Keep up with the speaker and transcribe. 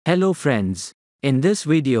Hello friends. In this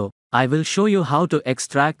video, I will show you how to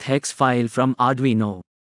extract hex file from Arduino.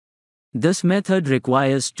 This method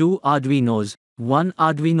requires two Arduinos. One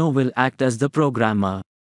Arduino will act as the programmer.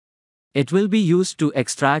 It will be used to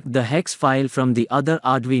extract the hex file from the other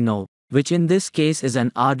Arduino, which in this case is an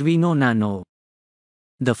Arduino Nano.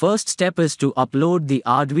 The first step is to upload the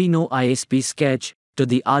Arduino ISP sketch to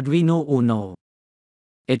the Arduino Uno.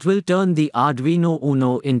 It will turn the Arduino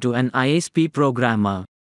Uno into an ISP programmer.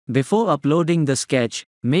 Before uploading the sketch,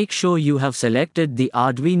 make sure you have selected the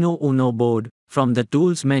Arduino Uno board from the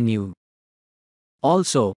Tools menu.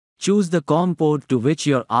 Also, choose the COM port to which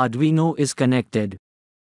your Arduino is connected.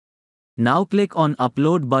 Now click on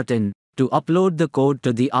Upload button to upload the code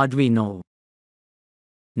to the Arduino.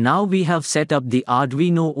 Now we have set up the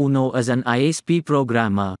Arduino Uno as an ISP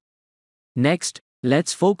programmer. Next,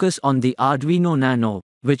 let's focus on the Arduino Nano,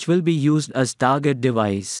 which will be used as target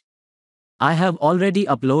device. I have already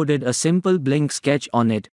uploaded a simple blink sketch on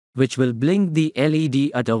it, which will blink the LED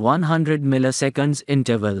at a 100 milliseconds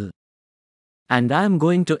interval. And I am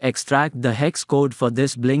going to extract the hex code for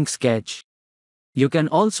this blink sketch. You can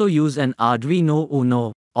also use an Arduino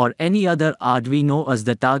Uno or any other Arduino as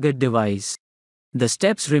the target device. The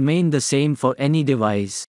steps remain the same for any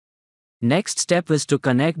device. Next step is to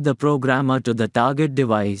connect the programmer to the target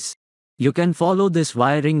device. You can follow this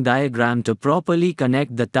wiring diagram to properly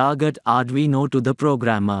connect the target Arduino to the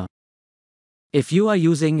programmer. If you are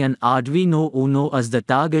using an Arduino Uno as the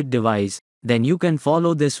target device, then you can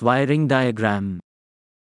follow this wiring diagram.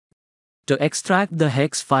 To extract the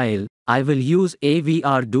hex file, I will use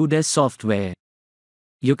AVR DUDESS software.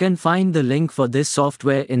 You can find the link for this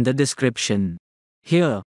software in the description.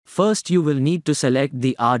 Here, first you will need to select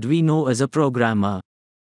the Arduino as a programmer.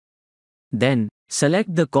 Then,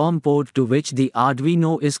 select the COM port to which the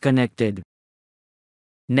Arduino is connected.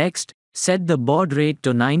 Next, set the baud rate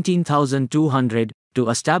to 19200 to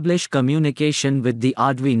establish communication with the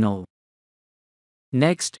Arduino.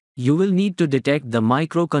 Next, you will need to detect the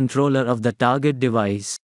microcontroller of the target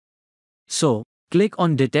device. So, click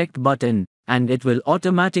on Detect button, and it will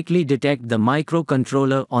automatically detect the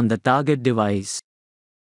microcontroller on the target device.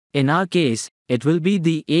 In our case, it will be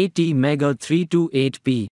the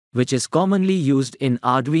ATmega328P, which is commonly used in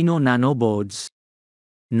Arduino Nano boards.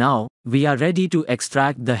 Now, we are ready to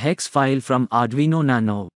extract the hex file from Arduino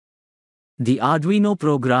Nano. The Arduino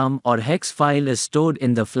program or hex file is stored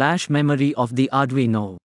in the flash memory of the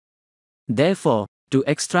Arduino. Therefore, to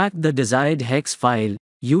extract the desired hex file,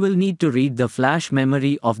 you will need to read the flash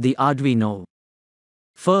memory of the Arduino.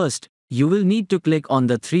 First, you will need to click on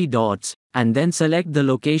the three dots, and then select the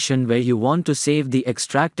location where you want to save the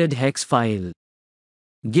extracted hex file.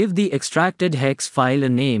 Give the extracted hex file a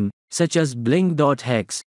name, such as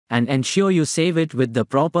blink.hex, and ensure you save it with the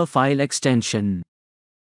proper file extension.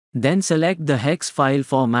 Then select the hex file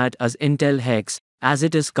format as Intel hex, as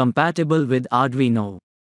it is compatible with Arduino.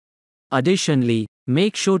 Additionally,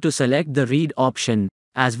 make sure to select the read option,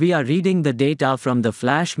 as we are reading the data from the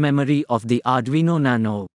flash memory of the Arduino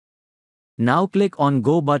Nano. Now click on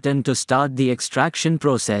Go button to start the extraction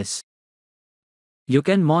process. You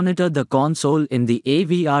can monitor the console in the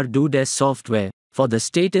AVR DUDESS software for the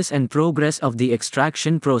status and progress of the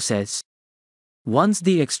extraction process. Once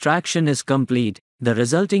the extraction is complete, the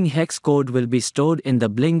resulting hex code will be stored in the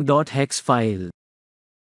blink.hex file.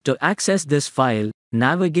 To access this file,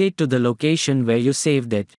 navigate to the location where you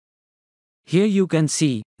saved it. Here you can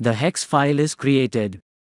see, the hex file is created.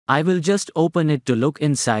 I will just open it to look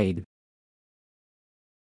inside.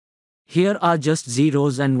 Here are just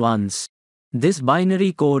zeros and ones. This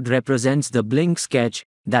binary code represents the blink sketch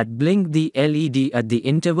that blinked the LED at the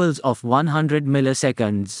intervals of 100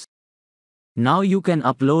 milliseconds. Now you can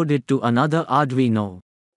upload it to another Arduino.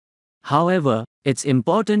 However, it's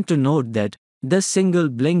important to note that this single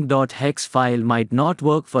blink.hex file might not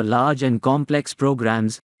work for large and complex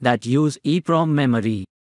programs that use EEPROM memory.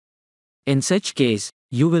 In such case,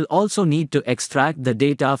 you will also need to extract the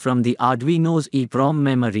data from the Arduino's EEPROM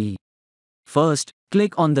memory. First,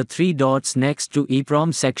 click on the three dots next to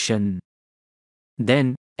EEPROM section.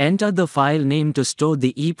 Then, enter the file name to store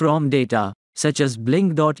the EEPROM data, such as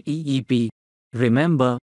blink.eep.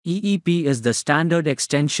 Remember, EEP is the standard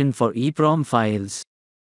extension for EEPROM files.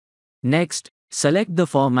 Next, select the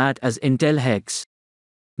format as Intel hex.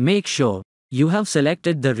 Make sure you have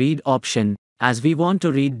selected the read option, as we want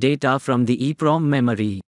to read data from the EEPROM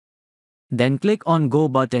memory. Then click on Go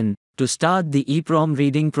button to start the EEPROM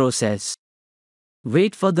reading process.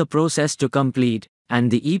 Wait for the process to complete,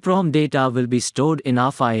 and the EEPROM data will be stored in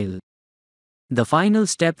our file. The final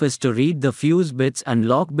step is to read the fuse bits and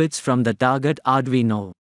lock bits from the target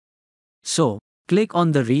Arduino. So, click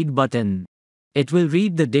on the Read button. It will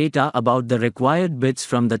read the data about the required bits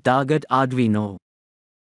from the target Arduino.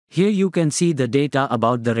 Here you can see the data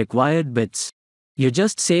about the required bits. You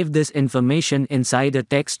just save this information inside a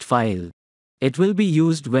text file. It will be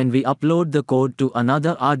used when we upload the code to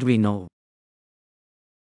another Arduino.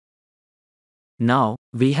 Now,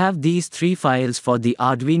 we have these 3 files for the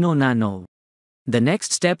Arduino Nano. The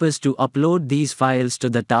next step is to upload these files to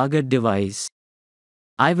the target device.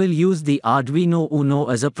 I will use the Arduino Uno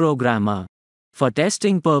as a programmer. For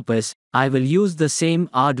testing purpose, I will use the same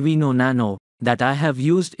Arduino Nano that I have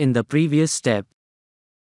used in the previous step.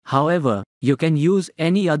 However, you can use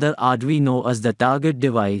any other Arduino as the target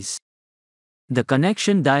device. The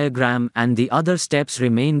connection diagram and the other steps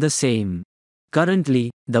remain the same.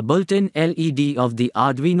 Currently, the built-in LED of the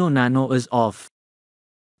Arduino Nano is off.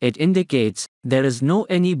 It indicates there is no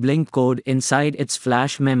any blink code inside its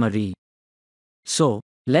flash memory. So,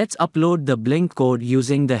 let's upload the blink code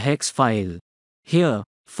using the hex file. Here,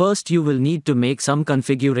 first you will need to make some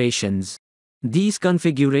configurations. These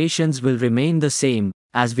configurations will remain the same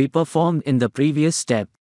as we performed in the previous step.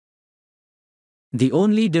 The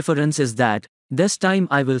only difference is that, this time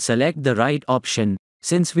I will select the right option,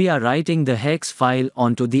 since we are writing the hex file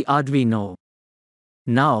onto the Arduino.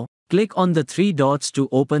 Now, click on the 3 dots to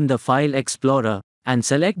open the File Explorer, and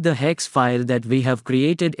select the hex file that we have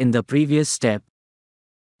created in the previous step.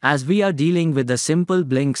 As we are dealing with a simple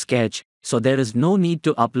blink sketch, so there is no need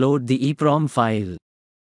to upload the EEPROM file.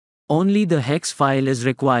 Only the hex file is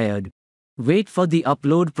required. Wait for the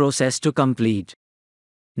upload process to complete.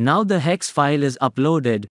 Now the hex file is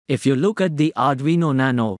uploaded. If you look at the Arduino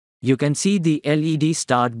Nano, you can see the LED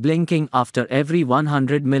start blinking after every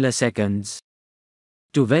 100 milliseconds.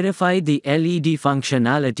 To verify the LED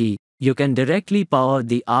functionality, you can directly power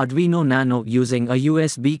the Arduino Nano using a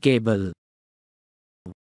USB cable.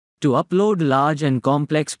 To upload large and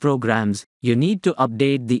complex programs, you need to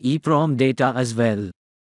update the EEPROM data as well.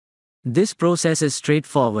 This process is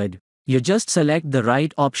straightforward. You just select the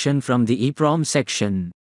right option from the EEPROM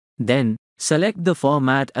section. Then, select the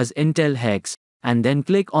format as Intel Hex, and then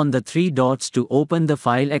click on the 3 dots to open the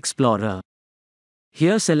File Explorer.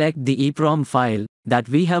 Here select the EEPROM file that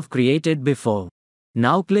we have created before.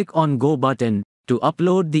 Now click on Go button to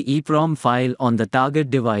upload the EEPROM file on the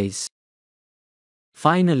target device.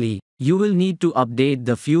 Finally, you will need to update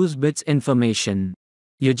the fuse bits information.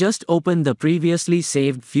 You just open the previously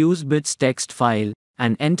saved fuse bits text file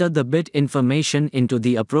and enter the bit information into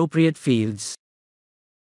the appropriate fields.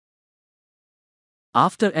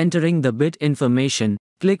 After entering the bit information,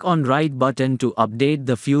 click on Write button to update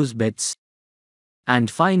the fuse bits. And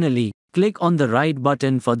finally, click on the Write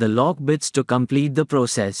button for the lock bits to complete the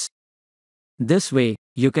process. This way,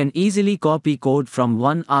 you can easily copy code from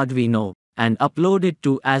one Arduino and upload it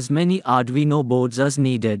to as many Arduino boards as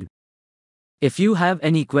needed. If you have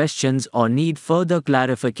any questions or need further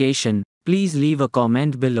clarification, please leave a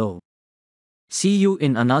comment below. See you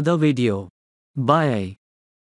in another video. Bye.